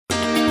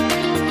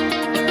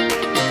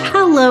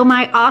Hello,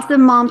 my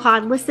awesome Mom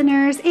Pod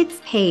listeners.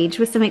 It's Paige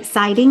with some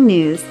exciting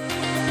news.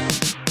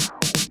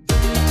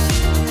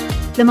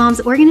 The Moms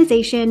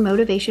Organization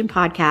Motivation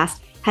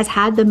Podcast has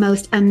had the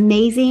most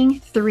amazing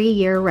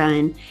 3-year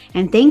run.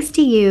 And thanks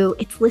to you,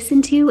 it's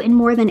listened to in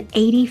more than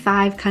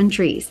 85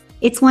 countries.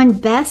 It's won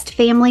Best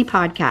Family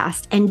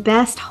Podcast and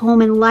Best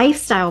Home and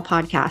Lifestyle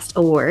Podcast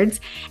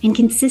awards and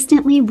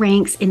consistently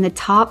ranks in the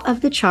top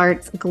of the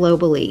charts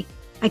globally.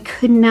 I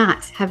could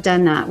not have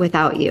done that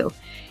without you.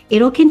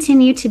 It'll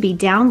continue to be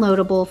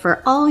downloadable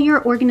for all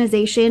your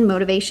organization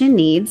motivation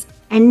needs.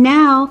 And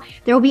now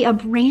there will be a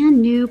brand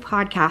new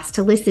podcast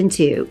to listen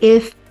to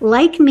if,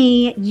 like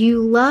me,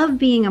 you love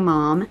being a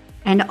mom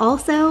and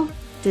also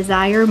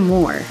desire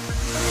more.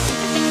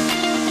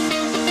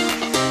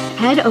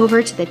 Head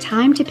over to the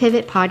Time to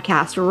Pivot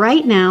podcast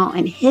right now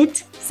and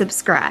hit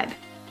subscribe.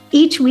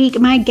 Each week,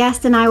 my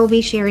guest and I will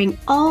be sharing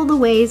all the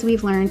ways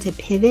we've learned to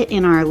pivot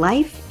in our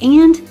life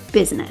and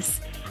business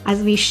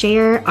as we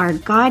share our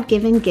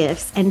God-given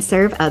gifts and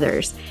serve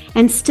others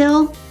and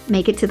still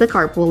make it to the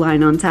carpool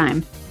line on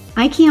time.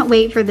 I can't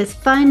wait for this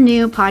fun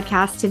new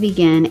podcast to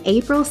begin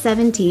April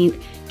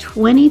 17th,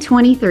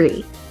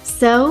 2023.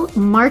 So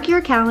mark your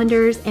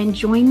calendars and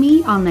join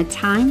me on the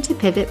Time to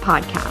Pivot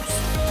podcast.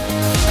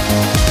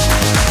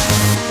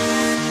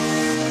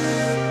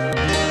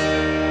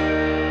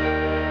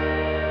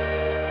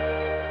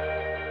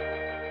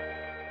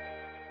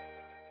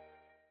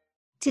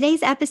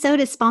 Today's episode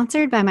is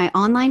sponsored by my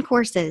online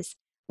courses.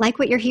 Like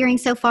what you're hearing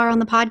so far on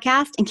the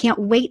podcast and can't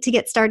wait to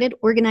get started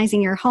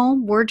organizing your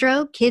home,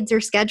 wardrobe, kids,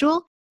 or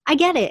schedule? I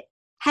get it.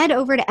 Head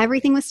over to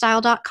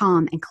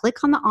everythingwithstyle.com and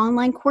click on the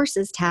online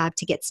courses tab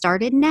to get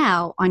started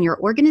now on your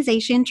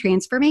organization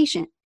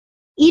transformation.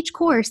 Each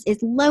course is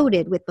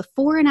loaded with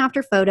before and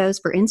after photos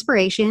for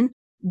inspiration,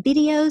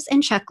 videos,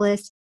 and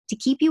checklists to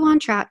keep you on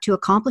track to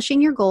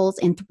accomplishing your goals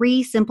in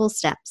 3 simple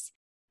steps.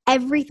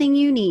 Everything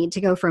you need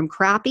to go from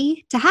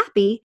crappy to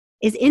happy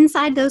is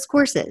inside those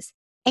courses,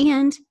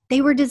 and they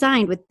were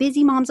designed with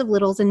busy moms of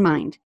littles in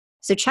mind.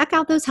 So check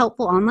out those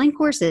helpful online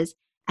courses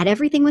at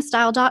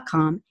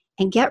everythingwithstyle.com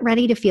and get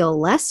ready to feel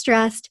less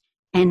stressed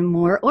and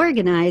more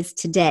organized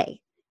today.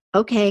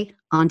 Okay,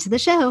 on to the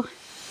show.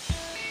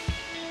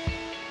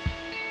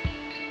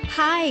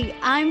 Hi,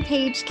 I'm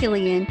Paige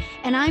Killian,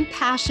 and I'm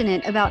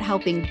passionate about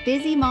helping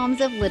busy moms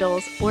of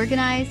littles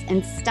organize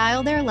and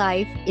style their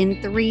life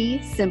in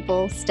 3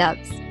 simple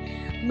steps.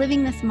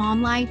 Living this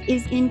mom life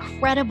is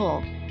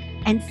incredible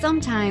and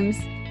sometimes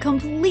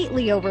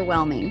completely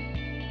overwhelming.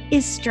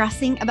 Is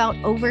stressing about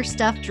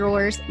overstuffed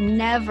drawers,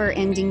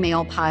 never-ending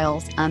mail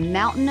piles, a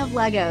mountain of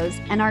Legos,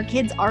 and our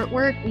kids'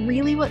 artwork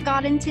really what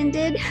God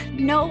intended?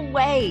 No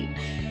way!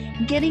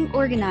 Getting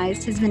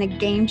organized has been a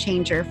game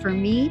changer for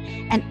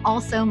me and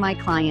also my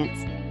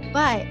clients.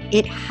 But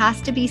it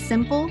has to be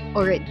simple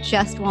or it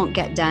just won't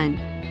get done.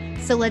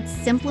 So let's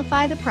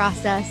simplify the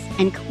process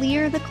and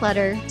clear the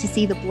clutter to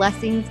see the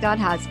blessings God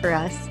has for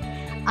us.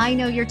 I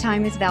know your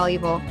time is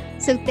valuable,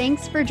 so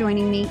thanks for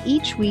joining me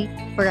each week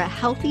for a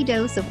healthy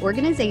dose of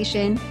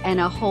organization and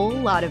a whole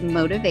lot of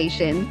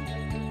motivation.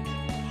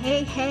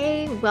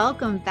 Hey,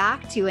 welcome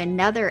back to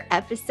another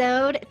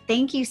episode.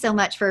 Thank you so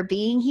much for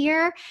being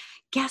here.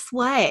 Guess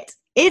what?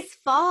 It's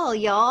fall,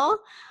 y'all.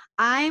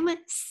 I'm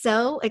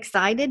so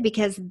excited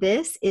because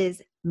this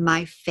is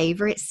my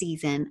favorite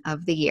season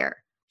of the year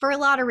for a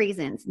lot of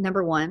reasons.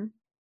 Number one,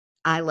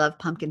 I love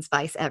pumpkin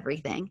spice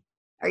everything.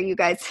 Are you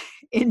guys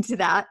into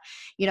that?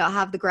 You know, I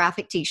have the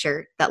graphic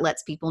t-shirt that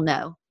lets people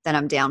know that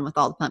I'm down with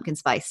all the pumpkin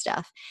spice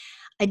stuff.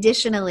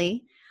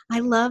 Additionally, I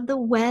love the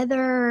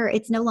weather.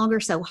 It's no longer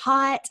so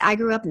hot. I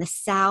grew up in the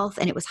South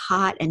and it was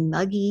hot and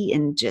muggy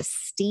and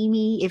just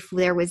steamy. If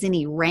there was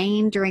any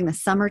rain during the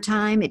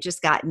summertime, it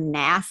just got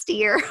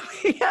nastier.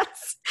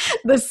 Yes,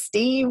 the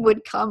steam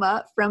would come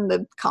up from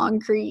the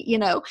concrete. You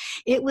know,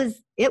 it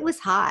was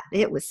hot.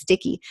 It was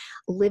sticky.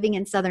 Living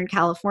in Southern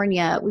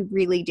California, we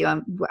really do.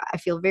 I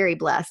feel very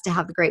blessed to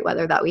have the great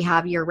weather that we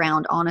have year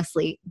round,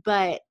 honestly.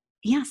 But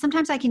yeah,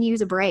 sometimes I can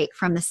use a break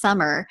from the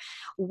summer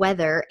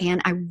weather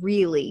and I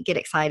really get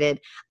excited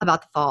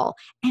about the fall.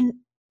 And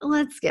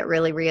let's get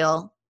really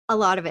real. A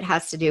lot of it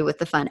has to do with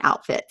the fun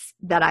outfits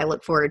that I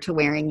look forward to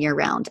wearing year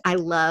round. I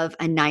love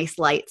a nice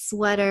light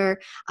sweater.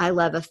 I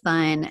love a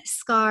fun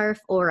scarf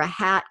or a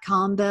hat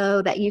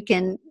combo that you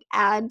can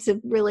add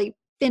to really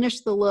finish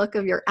the look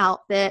of your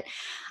outfit.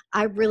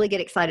 I really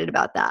get excited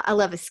about that. I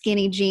love a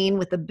skinny jean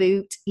with a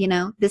boot. You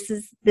know, this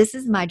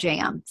is my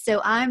jam.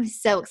 So I'm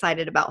so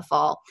excited about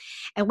fall.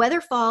 And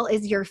whether fall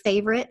is your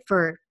favorite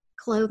for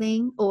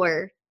clothing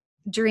or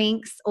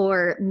drinks,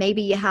 or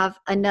maybe you have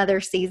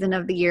another season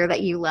of the year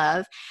that you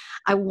love,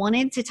 I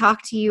wanted to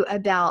talk to you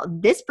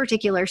about this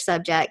particular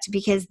subject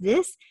because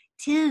this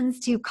tends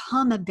to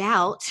come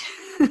about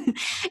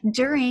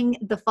during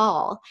the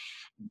fall.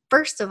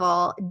 First of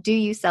all, do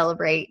you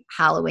celebrate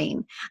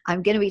Halloween?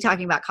 I'm going to be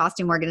talking about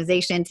costume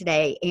organization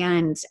today,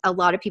 and a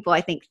lot of people,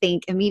 I think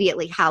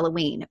immediately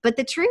Halloween. But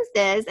the truth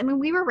is, I mean,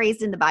 we were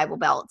raised in the Bible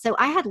Belt, so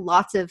I had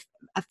lots of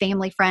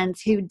family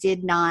friends who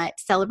did not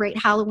celebrate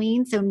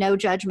Halloween, so no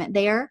judgment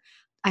there.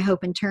 I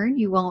hope in turn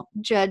you won't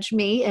judge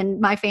me and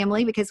my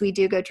family because we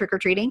do go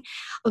trick-or-treating.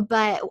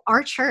 But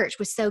our church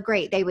was so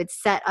great. They would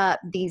set up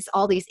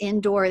all these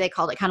indoor, they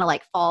called it kind of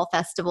like fall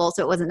festival.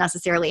 So it wasn't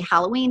necessarily a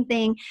Halloween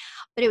thing,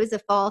 but it was a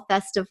fall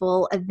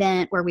festival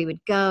event where we would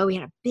go. We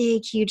had a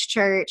big, huge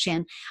church,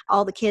 and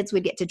all the kids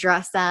would get to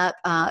dress up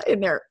in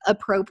their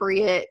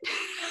appropriate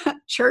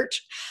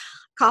church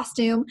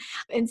costume.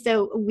 And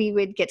so we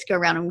would get to go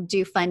around and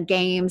do fun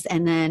games.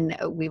 And then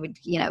we would,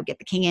 get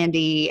the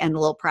candy and the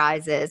little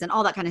prizes and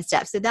all that kind of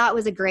stuff. So that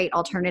was a great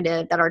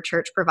alternative that our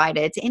church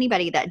provided to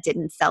anybody that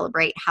didn't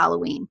celebrate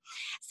Halloween.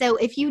 So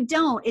if you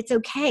don't, it's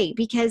okay,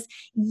 because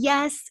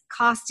yes,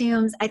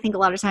 costumes, I think a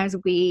lot of times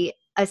we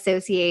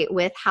associate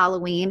with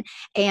Halloween.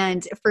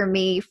 And for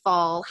me,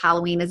 fall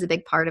Halloween is a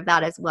big part of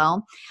that as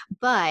well.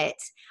 But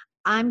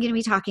I'm going to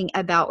be talking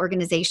about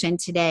organization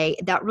today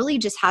that really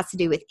just has to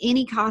do with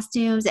any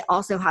costumes. It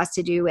also has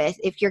to do with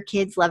if your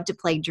kids love to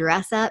play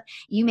dress up,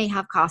 you may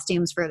have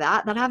costumes for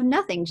that have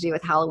nothing to do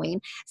with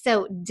Halloween.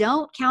 So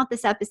don't count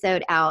this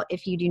episode out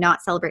if you do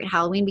not celebrate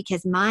Halloween,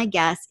 because my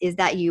guess is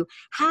that you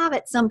have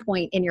at some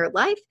point in your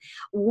life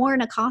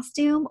worn a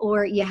costume,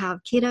 or you have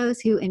kiddos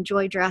who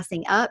enjoy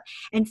dressing up.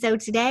 And so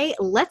today,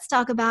 let's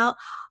talk about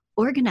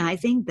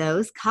organizing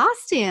those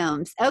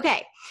costumes.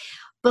 Okay.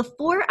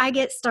 Before I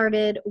get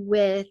started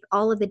with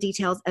all of the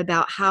details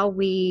about how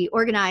we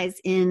organize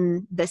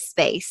in the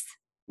space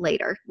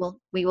later, well,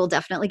 we will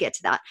definitely get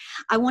to that.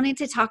 I wanted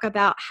to talk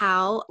about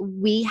how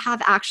we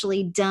have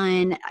actually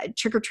done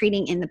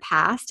trick-or-treating in the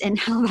past and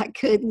how that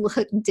could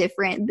look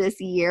different this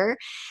year.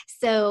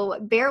 So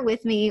bear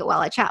with me while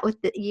I chat with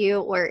you,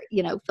 or,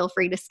 feel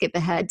free to skip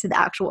ahead to the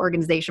actual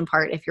organization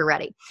part if you're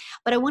ready.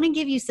 But I want to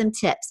give you some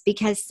tips,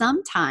 because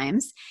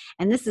sometimes,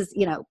 and this is,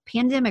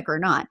 pandemic or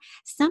not,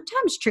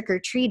 sometimes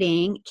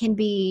trick-or-treating can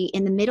be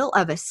in the middle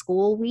of a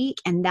school week,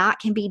 and that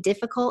can be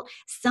difficult.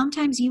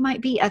 Sometimes you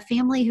might be a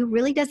family who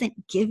really doesn't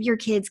give your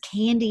kids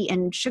candy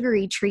and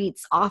sugary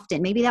treats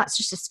often. Maybe that's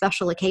just a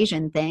special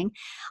occasion thing.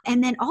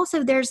 And then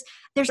also there's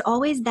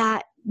always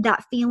that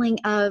feeling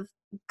of,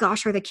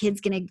 gosh, are the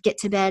kids going to get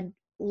to bed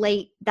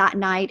late that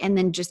night and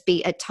then just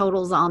be a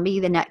total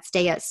zombie the next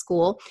day at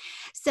school?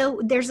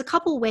 So there's a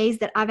couple ways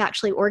that I've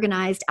actually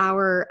organized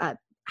our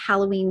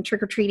Halloween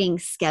trick-or-treating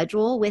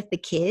schedule with the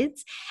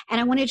kids.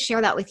 And I wanted to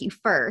share that with you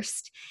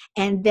first,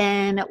 and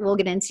then we'll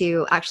get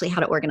into actually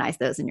how to organize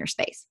those in your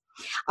space.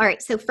 All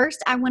right. So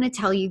first, I want to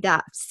tell you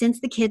that since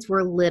the kids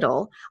were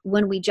little,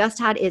 when we just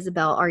had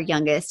Isabel, our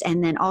youngest,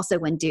 and then also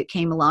when Duke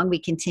came along, we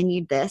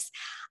continued this.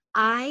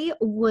 I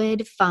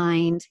would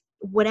find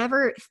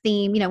whatever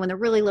theme, when they're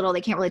really little,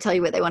 they can't really tell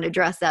you what they want to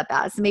dress up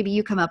as. So maybe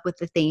you come up with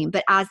the theme,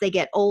 but as they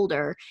get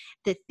older,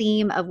 the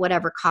theme of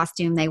whatever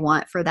costume they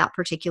want for that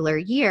particular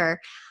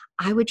year,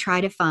 I would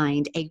try to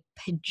find a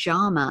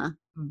pajama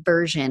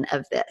version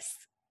of this.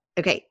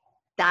 Okay.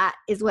 That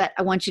is what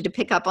I want you to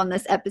pick up on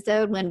this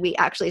episode when we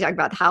actually talk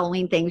about the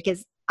Halloween thing,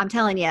 because I'm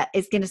telling you,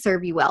 it's going to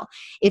serve you well.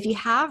 If you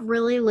have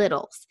really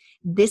littles,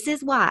 this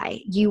is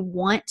why you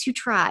want to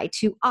try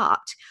to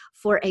opt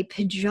for a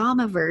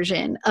pajama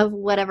version of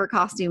whatever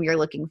costume you're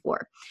looking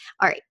for.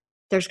 All right.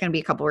 There's going to be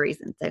a couple of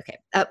reasons. Okay.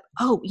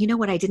 You know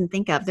what I didn't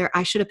think of there?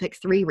 I should have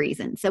picked 3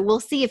 reasons. So we'll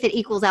see if it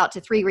equals out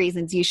to 3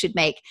 reasons you should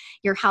make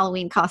your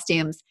Halloween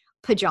costumes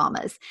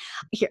pajamas.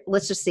 Here,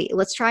 let's just see.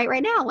 Let's try it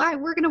right now. Why?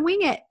 We're going to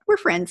wing it. We're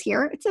friends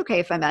here. It's okay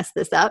if I mess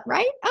this up,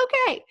 right?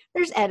 Okay.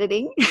 There's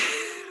editing.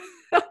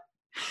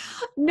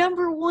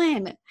 Number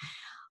 1,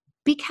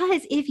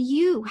 because if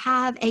you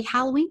have a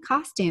Halloween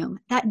costume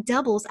that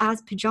doubles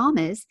as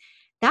pajamas,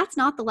 that's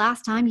not the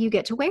last time you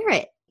get to wear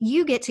it.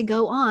 You get to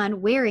go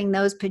on wearing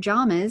those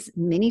pajamas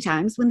many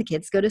times when the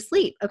kids go to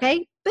sleep.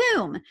 Okay.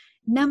 Boom.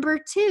 Number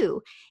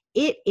 2,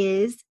 it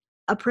is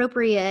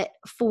appropriate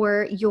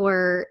for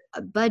your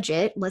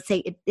budget. Let's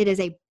say it is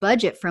a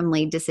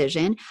budget-friendly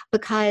decision,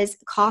 because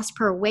cost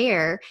per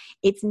wear,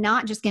 it's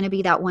not just going to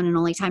be that one and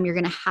only time. You're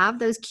going to have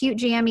those cute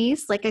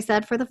jammies. Like I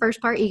said, for the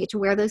first part, you get to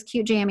wear those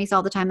cute jammies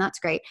all the time. That's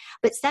great.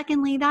 But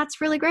secondly,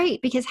 that's really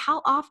great, because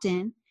how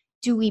often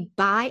do we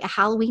buy a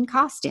Halloween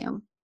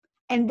costume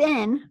and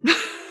then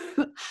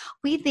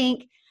we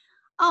think,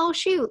 oh,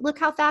 shoot, look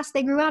how fast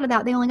they grew out of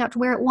that. They only got to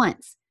wear it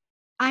once.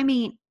 I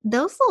mean,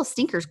 those little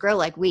stinkers grow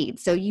like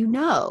weeds. So you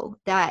know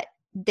that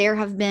there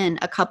have been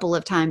a couple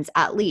of times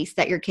at least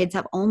that your kids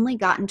have only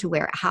gotten to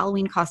wear a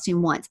Halloween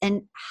costume once.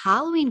 And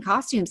Halloween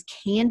costumes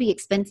can be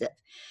expensive.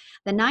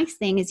 The nice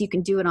thing is you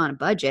can do it on a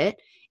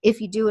budget.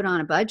 If you do it on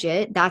a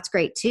budget, that's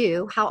great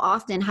too. How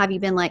often have you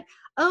been like,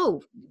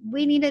 oh,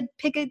 we need to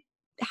pick a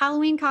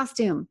Halloween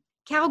costume?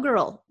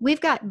 Cowgirl,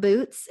 we've got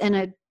boots and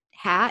a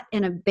hat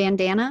and a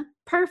bandana.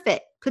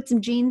 Perfect. Put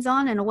some jeans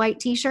on and a white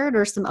t-shirt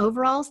or some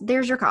overalls.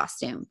 There's your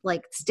costume.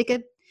 Like, stick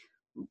a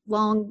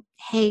long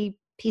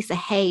piece of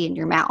hay in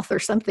your mouth or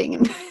something,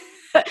 and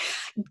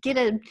get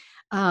an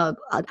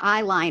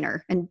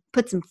eyeliner and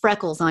put some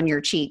freckles on your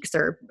cheeks,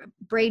 or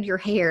braid your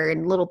hair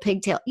in little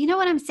pigtail. You know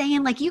what I'm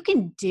saying? Like, you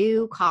can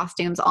do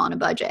costumes on a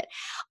budget.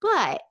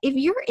 But if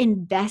you're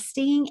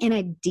investing in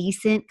a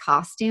decent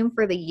costume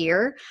for the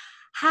year,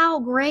 How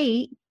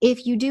great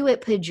if you do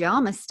it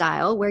pajama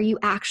style where you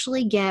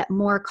actually get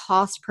more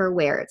cost per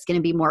wear. It's going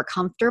to be more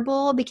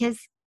comfortable because,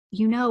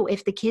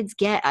 if the kids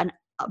get a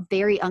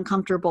very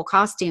uncomfortable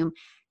costume,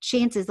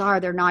 chances are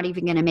they're not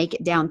even going to make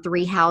it down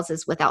 3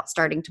 houses without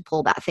starting to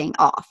pull that thing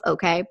off.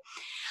 Okay.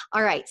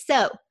 All right.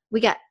 So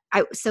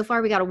so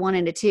far we got a 1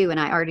 and a 2, and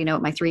I already know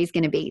what my 3 is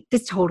going to be.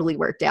 This totally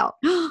worked out.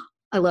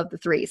 I love the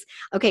 3s.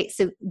 Okay.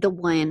 So the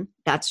 1,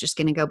 that's just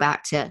going to go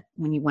back to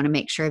when you want to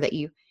make sure that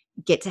you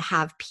get to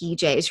have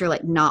PJs. You're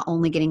like not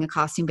only getting a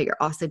costume, but you're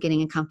also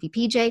getting a comfy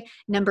PJ.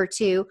 Number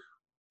 2,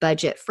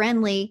 budget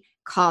friendly,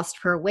 cost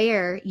per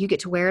wear. You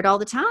get to wear it all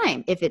the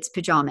time if it's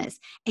pajamas.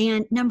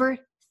 And number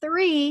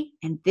 3,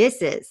 and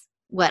this is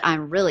what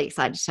I'm really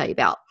excited to tell you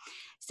about.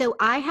 So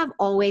I have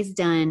always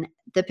done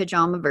the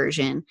pajama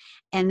version.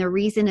 And the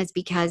reason is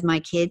because my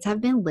kids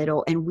have been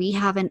little and we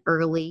have an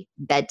early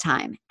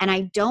bedtime. And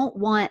I don't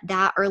want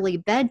that early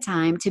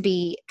bedtime to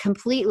be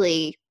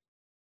completely,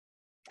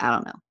 I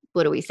don't know,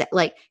 what do we say?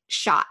 Like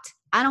shot.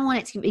 I don't want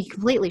it to be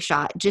completely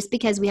shot just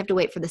because we have to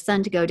wait for the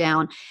sun to go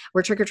down.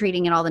 We're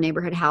trick-or-treating in all the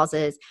neighborhood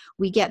houses.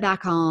 We get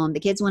back home. The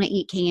kids want to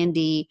eat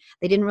candy.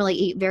 They didn't really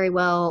eat very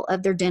well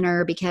of their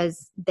dinner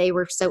because they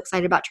were so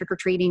excited about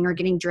trick-or-treating or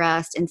getting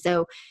dressed. And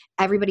so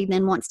everybody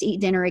then wants to eat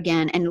dinner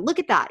again. And look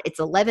at that. It's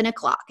 11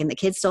 o'clock and the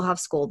kids still have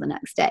school the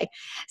next day.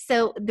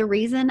 So the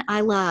reason I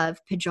love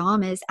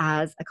pajamas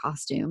as a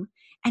costume,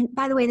 and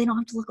by the way, they don't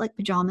have to look like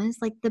pajamas.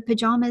 Like the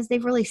pajamas,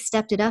 they've really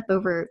stepped it up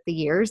over the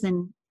years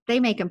and they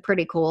make them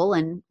pretty cool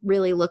and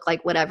really look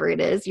like whatever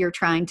it is you're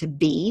trying to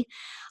be.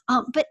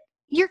 But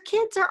your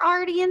kids are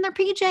already in their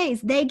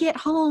PJs. They get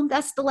home.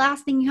 That's the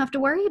last thing you have to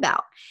worry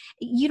about.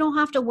 You don't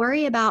have to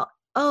worry about,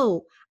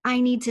 oh,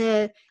 I need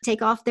to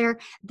take off the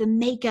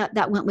makeup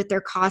that went with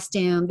their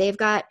costume. They've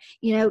got,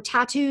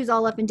 tattoos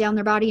all up and down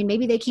their body and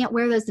maybe they can't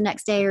wear those the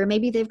next day, or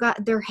maybe they've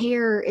got their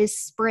hair is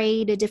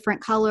sprayed a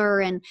different color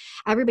and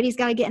everybody's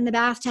got to get in the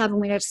bathtub and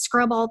we have to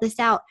scrub all this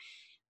out.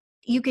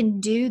 You can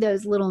do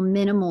those little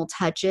minimal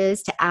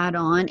touches to add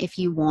on if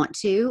you want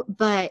to,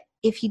 but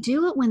if you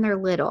do it when they're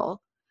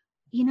little,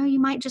 you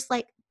might just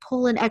like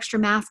pull an extra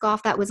mask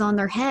off that was on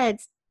their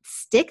heads,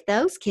 stick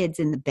those kids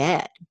in the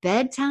bed.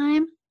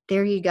 Bedtime,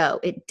 there you go.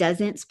 It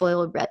doesn't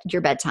spoil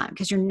your bedtime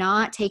because you're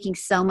not taking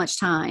so much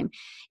time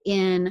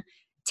in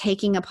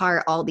taking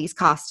apart all these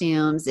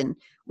costumes and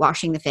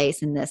washing the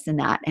face and this and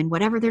that and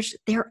whatever.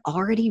 They're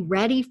already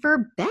ready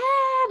for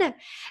bed.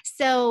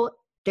 So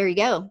there you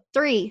go.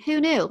 3, who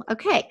knew?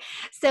 Okay.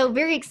 So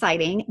very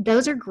exciting.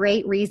 Those are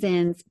great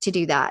reasons to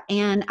do that.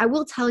 And I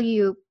will tell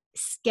you,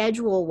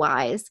 schedule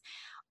wise,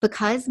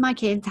 because my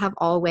kids have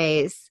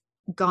always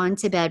gone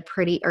to bed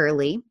pretty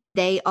early,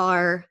 they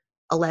are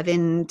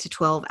 11 to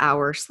 12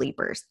 hour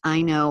sleepers.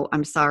 I know,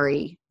 I'm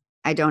sorry.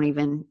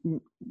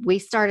 We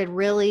started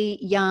really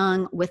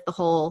young with the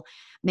whole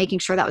making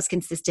sure that was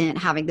consistent,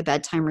 having the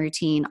bedtime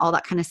routine, all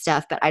that kind of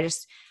stuff. But I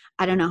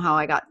don't know how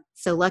I got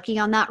so lucky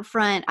on that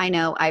front. I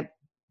know I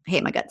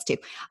hate my guts too.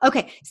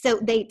 Okay. So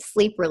they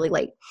sleep really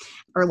late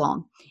or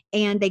long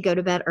and they go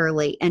to bed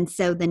early. And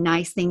so the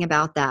nice thing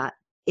about that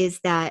is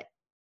that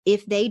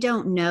if they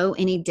don't know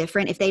any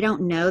different, if they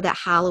don't know that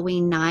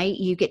Halloween night,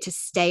 you get to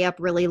stay up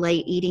really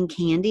late eating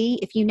candy,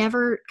 if you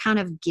never kind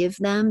of give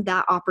them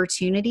that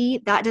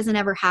opportunity, that doesn't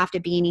ever have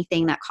to be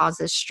anything that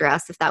causes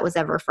stress if that was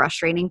ever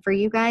frustrating for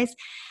you guys.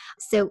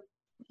 So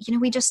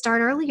we just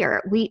start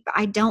earlier.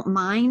 I don't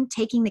mind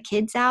taking the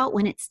kids out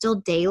when it's still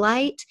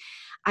daylight.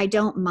 I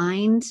don't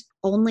mind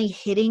only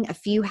hitting a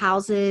few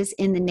houses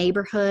in the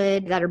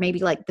neighborhood that are maybe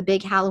like the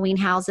big Halloween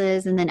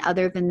houses. And then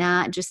other than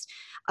that, just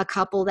a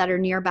couple that are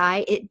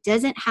nearby. It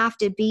doesn't have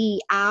to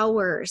be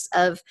hours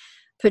of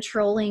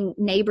patrolling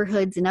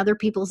neighborhoods and other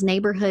people's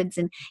neighborhoods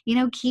and,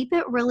 keep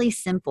it really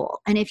simple.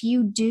 And if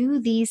you do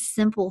these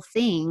simple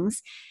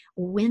things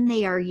when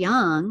they are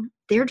young,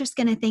 they're just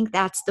going to think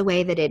that's the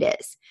way that it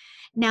is.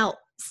 Now,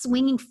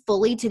 swinging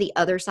fully to the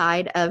other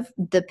side of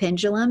the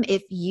pendulum,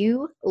 if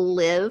you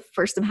live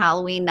for some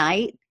Halloween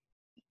night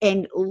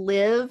and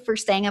live for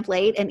staying up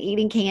late and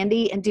eating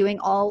candy and doing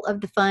all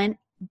of the fun,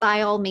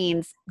 by all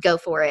means, go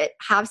for it.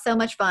 Have so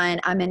much fun.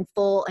 I'm in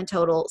full and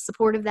total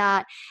support of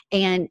that.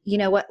 And you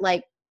know what?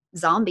 Like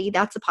zombie,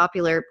 that's a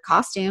popular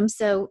costume.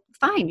 So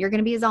fine, you're going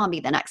to be a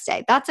zombie the next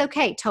day. That's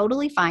okay.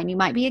 Totally fine. You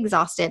might be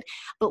exhausted,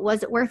 but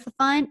was it worth the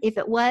fun? If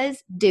it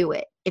was, do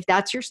it. If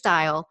that's your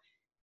style,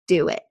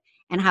 do it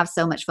and have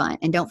so much fun.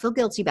 And don't feel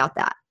guilty about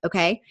that.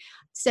 Okay.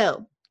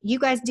 So you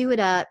guys do it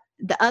up.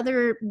 The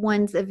other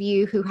ones of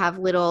you who have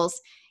littles,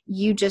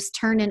 you just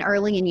turn in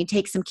early and you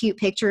take some cute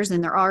pictures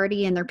and they're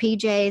already in their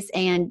PJs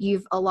and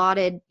you've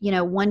allotted,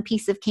 one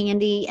piece of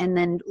candy. And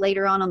then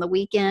later on the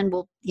weekend,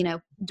 we'll,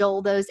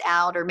 dole those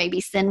out or maybe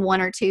send 1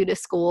 or 2 to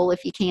school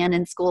if you can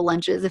in school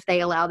lunches, if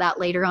they allow that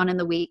later on in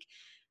the week.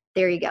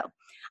 There you go.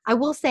 I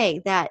will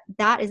say that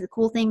that is a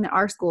cool thing that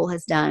our school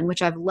has done,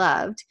 which I've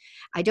loved.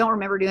 I don't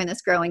remember doing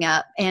this growing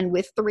up. And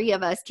with three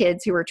of us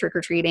kids who were trick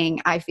or treating,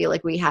 I feel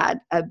like we had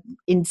an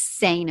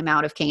insane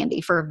amount of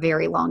candy for a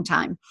very long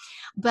time.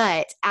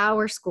 But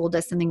our school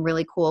does something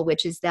really cool,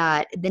 which is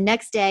that the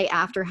next day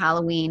after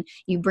Halloween,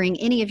 you bring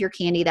any of your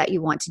candy that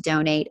you want to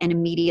donate and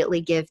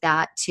immediately give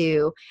that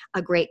to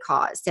a great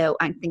cause. So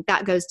I think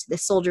that goes to the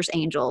Soldiers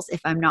Angels.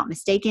 If I'm not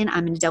mistaken,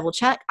 I'm going to double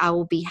check. I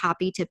will be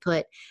happy to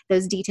put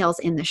those details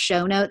in the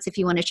show notes if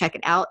you want to check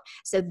it out.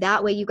 So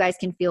that way you guys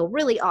can feel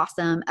really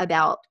awesome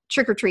about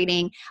trick or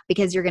treating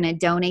because you're going to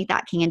donate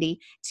that candy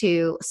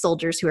to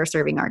soldiers who are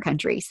serving our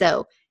country.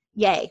 So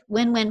yay,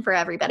 win-win for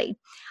everybody.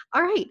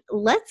 All right,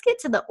 let's get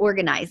to the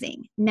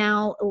organizing.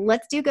 Now,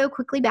 let's go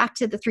quickly back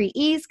to the 3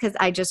 E's because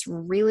I just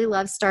really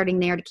love starting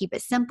there to keep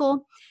it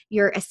simple.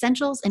 Your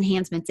essentials,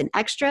 enhancements, and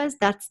extras.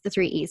 That's the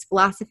 3 E's.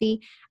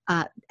 Philosophy,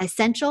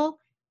 essential,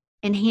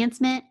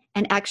 enhancement,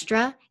 and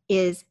extra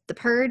is the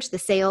purge, the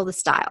sale, the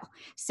style.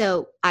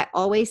 So I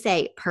always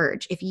say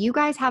purge. If you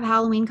guys have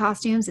Halloween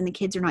costumes and the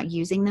kids are not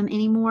using them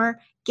anymore,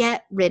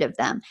 get rid of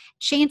them.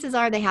 Chances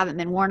are they haven't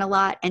been worn a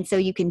lot. And so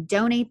you can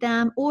donate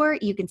them or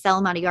you can sell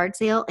them at a yard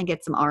sale and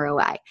get some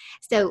ROI.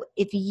 So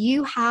if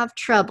you have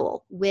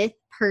trouble with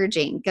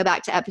purging, go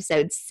back to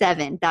episode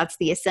 7. That's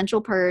the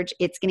essential purge.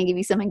 It's going to give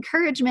you some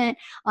encouragement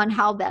on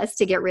how best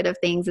to get rid of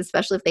things,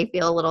 especially if they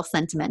feel a little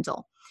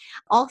sentimental.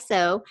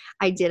 Also,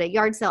 I did a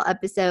yard sale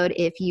episode.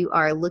 If you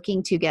are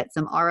looking to get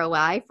some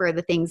ROI for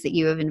the things that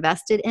you have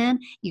invested in,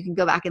 you can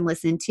go back and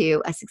listen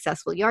to a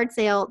successful yard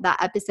sale.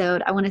 That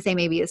episode, I want to say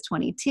maybe is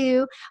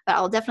 22, but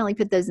I'll definitely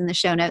put those in the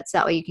show notes.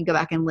 That way you can go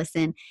back and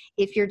listen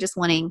if you're just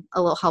wanting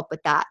a little help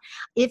with that.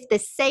 If the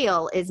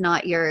sale is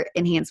not your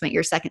enhancement,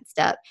 your second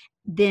step,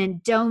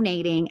 then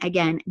donating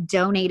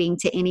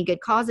to any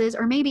good causes,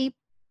 or maybe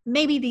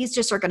these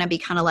just are going to be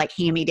kind of like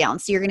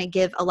hand-me-downs. So you're going to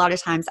give, a lot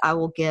of times I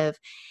will give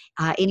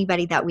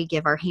anybody that we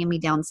give our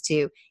hand-me-downs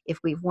to if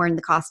we've worn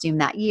the costume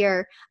that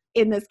year.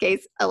 In this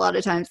case, a lot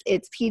of times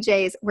it's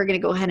PJs. We're going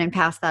to go ahead and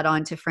pass that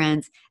on to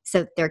friends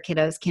so their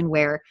kiddos can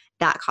wear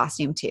that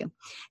costume too.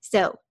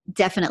 So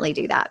definitely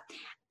do that.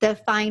 The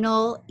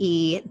final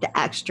E, the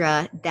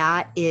extra,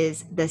 that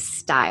is the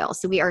style.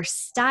 So we are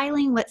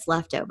styling what's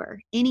left over.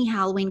 Any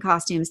Halloween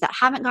costumes that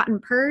haven't gotten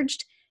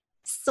purged,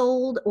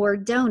 sold, or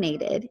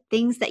donated,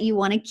 things that you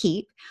want to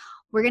keep.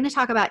 We're going to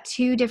talk about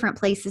 2 different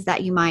places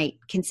that you might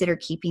consider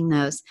keeping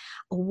those.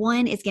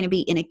 One is going to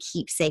be in a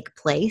keepsake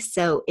place.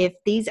 So if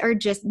these are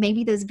just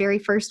maybe those very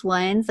first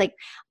ones, like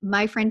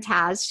my friend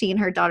Taz, she and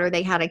her daughter,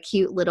 they had a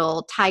cute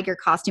little tiger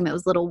costume. It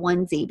was a little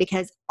onesie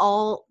because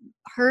all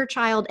her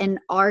child and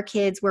our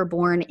kids were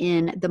born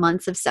in the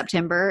months of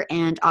September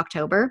and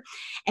October.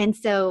 And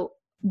so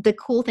the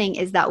cool thing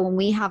is that when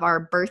we have our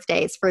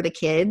birthdays for the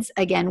kids,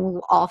 again,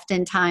 we'll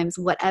oftentimes,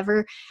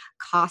 whatever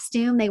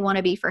costume they want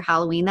to be for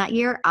Halloween that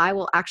year, I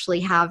will actually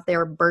have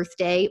their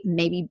birthday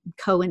maybe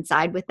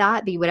coincide with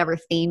that, be whatever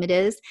theme it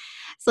is.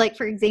 So like,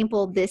 for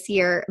example, this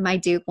year, my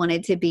Duke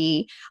wanted to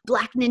be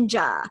Black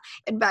Ninja.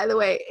 And by the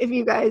way, if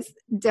you guys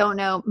don't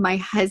know, my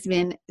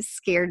husband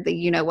scared the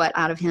you-know-what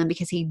out of him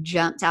because he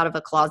jumped out of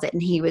a closet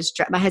and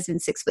my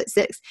husband's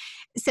 6'6".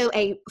 So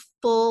a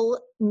full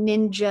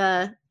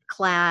ninja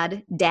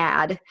clad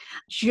dad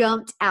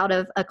jumped out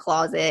of a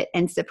closet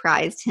and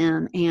surprised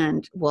him.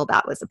 And well,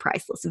 that was a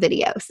priceless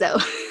video. So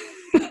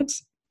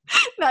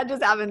that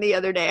just happened the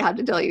other day. I have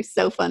to tell you,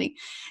 so funny.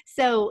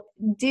 So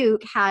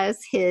Duke has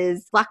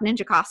his Black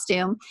Ninja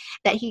costume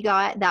that he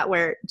got that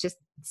were just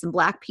some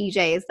black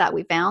PJs that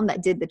we found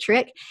that did the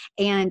trick.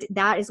 And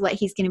that is what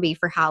he's going to be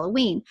for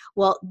Halloween.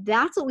 Well,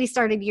 that's what we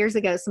started years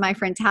ago. So my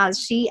friend Taz,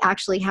 she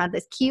actually had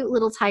this cute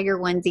little tiger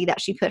onesie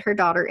that she put her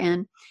daughter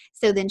in.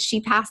 So then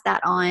she passed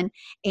that on.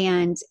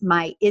 And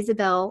my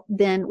Isabel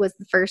then was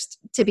the first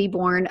to be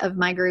born of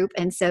my group.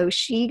 And so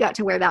she got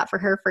to wear that for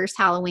her first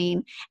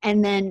Halloween.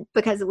 And then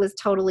because it was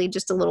totally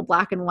just a little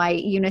black and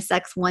white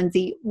unisex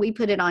onesie, we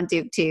put it on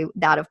Duke too.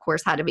 That of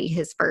course had to be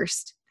his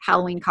first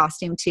Halloween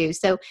costume too.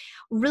 So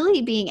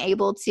really being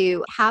able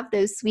to have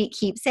those sweet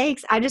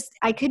keepsakes,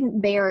 I couldn't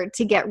bear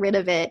to get rid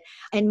of it.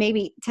 And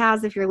maybe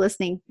Taz, if you're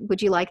listening,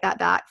 would you like that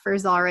back for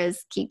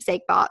Zara's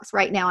keepsake box?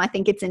 Right now, I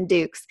think it's in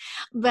Duke's,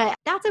 but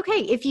that's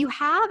okay. If you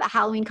have a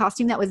Halloween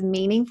costume that was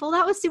meaningful,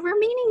 that was super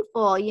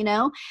meaningful. You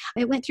know,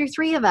 it went through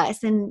 3 of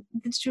us and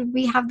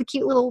we have the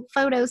cute little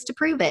photos to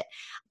prove it.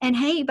 And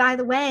hey, by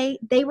the way,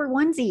 they were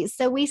onesies.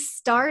 So we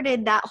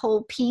started that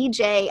whole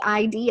PJ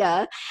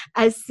idea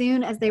as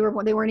soon as they were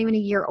born. They weren't even a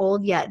year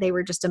old yet. They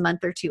were just a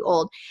month or 2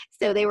 old.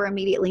 So they were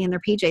immediately in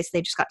their PJs. So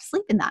they just got to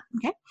sleep in that.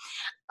 Okay.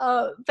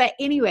 But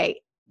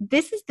anyway,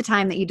 this is the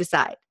time that you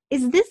decide,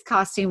 is this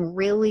costume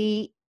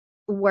really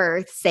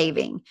worth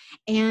saving?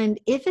 And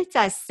if it's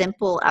as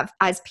simple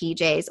as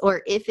PJs,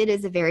 or if it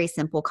is a very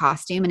simple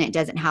costume and it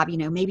doesn't have,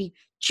 maybe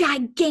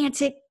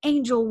gigantic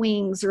angel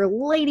wings or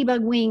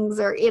ladybug wings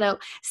or,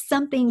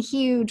 something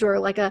huge, or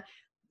like a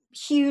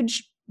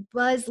huge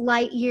Buzz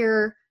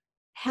Lightyear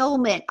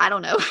helmet. I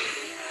don't know.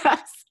 I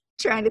was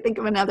trying to think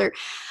of another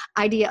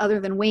idea other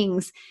than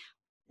wings.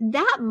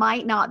 that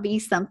might not be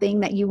something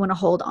that you want to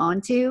hold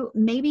on to.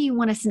 Maybe you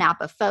want to snap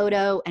a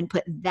photo and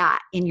put that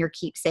in your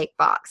keepsake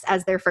box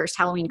as their first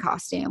Halloween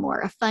costume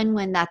or a fun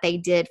one that they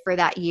did for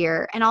that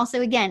year. And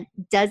also, again,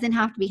 doesn't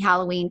have to be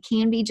Halloween,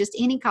 can be just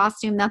any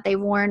costume that they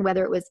worn,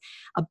 whether it was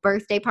a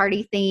birthday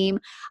party theme.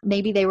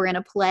 Maybe they were in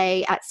a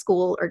play at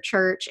school or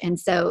church, and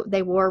so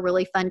they wore a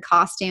really fun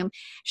costume.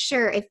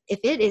 Sure, if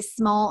it is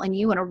small and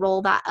you want to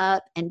roll that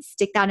up and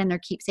stick that in their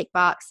keepsake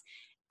box,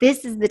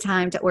 this is the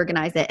time to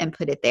organize it and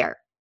put it there.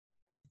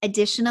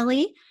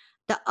 Additionally,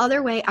 the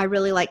other way I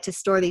really like to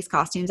store these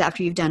costumes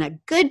after you've done a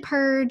good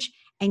purge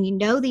and you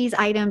know these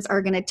items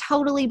are going to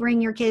totally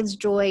bring your kids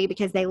joy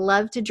because they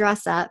love to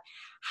dress up,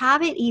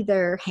 have it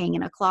either hang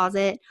in a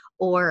closet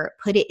or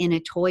put it in a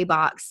toy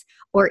box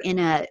or in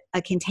a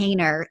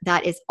container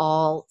that is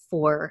all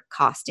for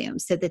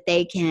costumes so that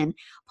they can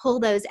pull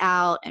those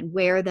out and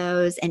wear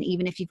those. And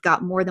even if you've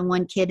got more than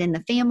one kid in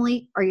the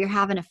family or you're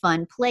having a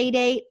fun play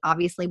date,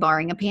 obviously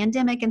barring a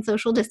pandemic and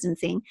social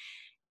distancing,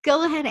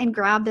 go ahead and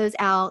grab those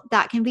out.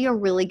 That can be a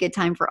really good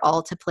time for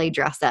all to play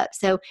dress up.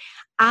 So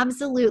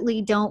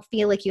absolutely don't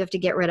feel like you have to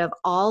get rid of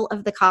all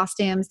of the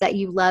costumes that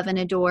you love and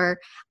adore.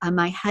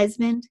 My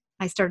husband,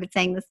 I started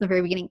saying this in the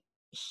very beginning,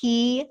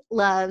 he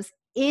loves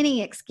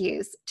any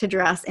excuse to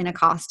dress in a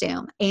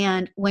costume.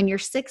 And when you're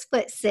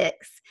 6'6",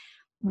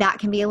 that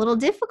can be a little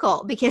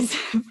difficult because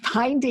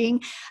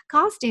finding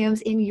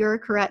costumes in your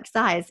correct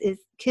size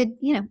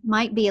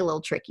might be a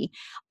little tricky,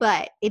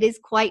 but it is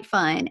quite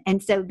fun.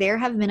 And so there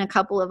have been a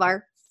couple of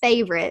our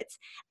favorites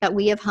that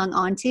we have hung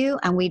on to,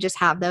 and we just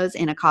have those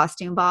in a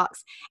costume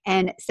box.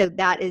 And so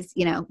that is,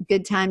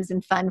 good times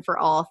and fun for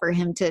all, for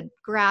him to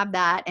grab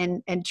that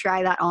and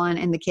try that on.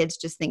 And the kids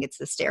just think it's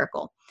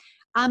hysterical.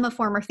 I'm a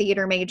former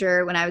theater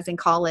major. When I was in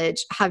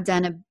college, have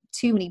done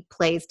too many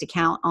plays to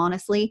count,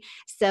 honestly.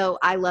 So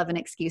I love an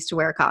excuse to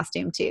wear a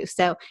costume too.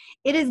 So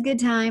it is good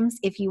times.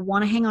 If you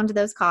want to hang on to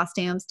those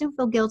costumes, don't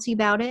feel guilty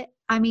about it.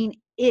 I mean,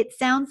 it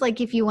sounds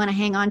like if you want to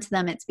hang on to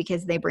them, it's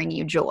because they bring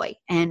you joy,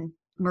 and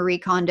Marie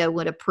Kondo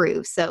would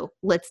approve. So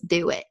let's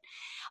do it.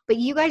 But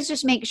you guys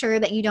just make sure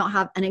that you don't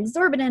have an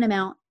exorbitant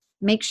amount.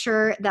 Make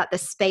sure that the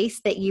space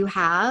that you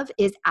have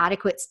is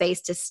adequate space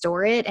to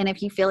store it. And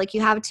if you feel like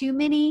you have too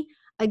many,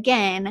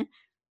 again,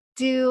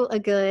 do a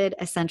good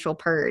essential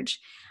purge.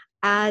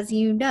 As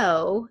you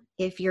know,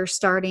 if you're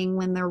starting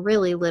when they're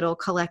really little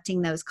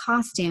collecting those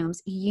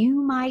costumes,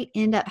 you might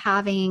end up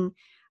having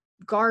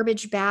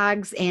garbage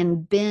bags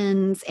and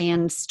bins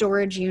and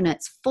storage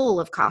units full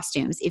of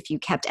costumes if you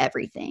kept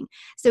everything.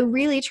 So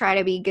really try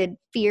to be good,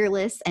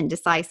 fearless, and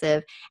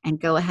decisive, and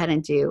go ahead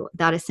and do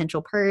that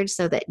essential purge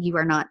so that you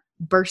are not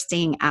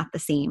bursting at the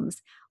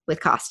seams with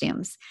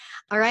costumes.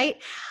 All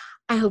right.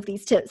 I hope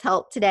these tips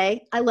help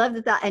today. I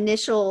love that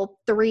initial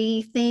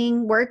 3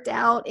 thing worked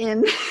out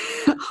in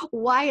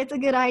why it's a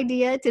good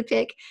idea to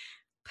pick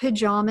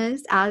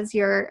pajamas as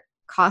your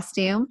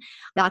costume.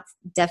 That's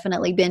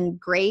definitely been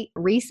great.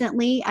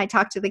 Recently, I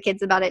talked to the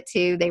kids about it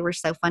too. They were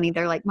so funny.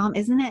 They're like, Mom,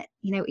 isn't it,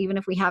 even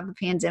if we have the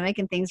pandemic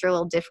and things are a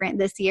little different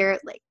this year,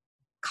 like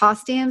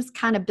costumes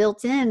kind of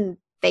built in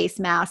face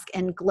mask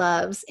and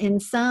gloves in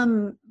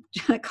some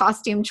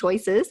costume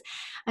choices.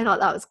 I thought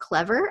that was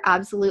clever.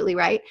 Absolutely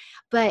right.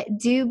 But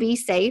do be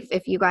safe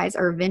if you guys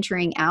are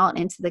venturing out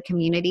into the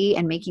community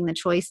and making the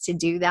choice to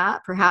do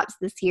that. Perhaps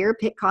this year,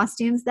 pick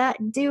costumes that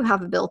do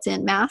have a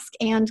built-in mask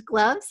and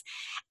gloves.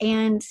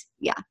 And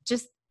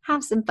just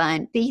have some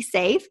fun. Be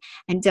safe.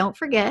 And don't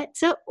forget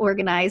to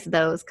organize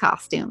those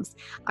costumes.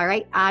 All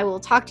right. I will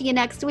talk to you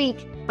next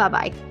week.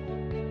 Bye-bye.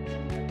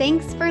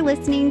 Thanks for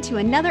listening to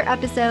another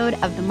episode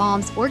of the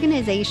Mom's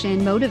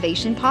Organization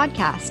Motivation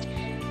Podcast.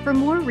 For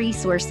more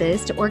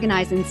resources to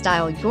organize and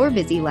style your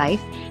busy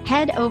life,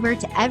 head over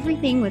to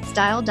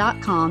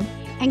everythingwithstyle.com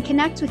and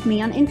connect with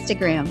me on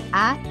Instagram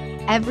at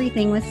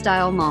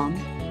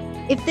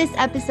everythingwithstylemom. If this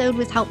episode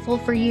was helpful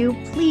for you,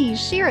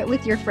 please share it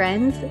with your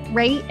friends,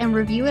 rate and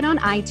review it on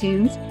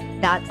iTunes,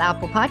 that's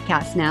Apple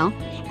Podcasts now,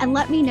 and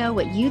let me know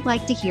what you'd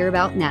like to hear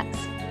about next.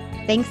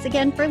 Thanks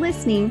again for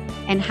listening,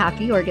 and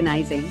happy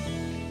organizing.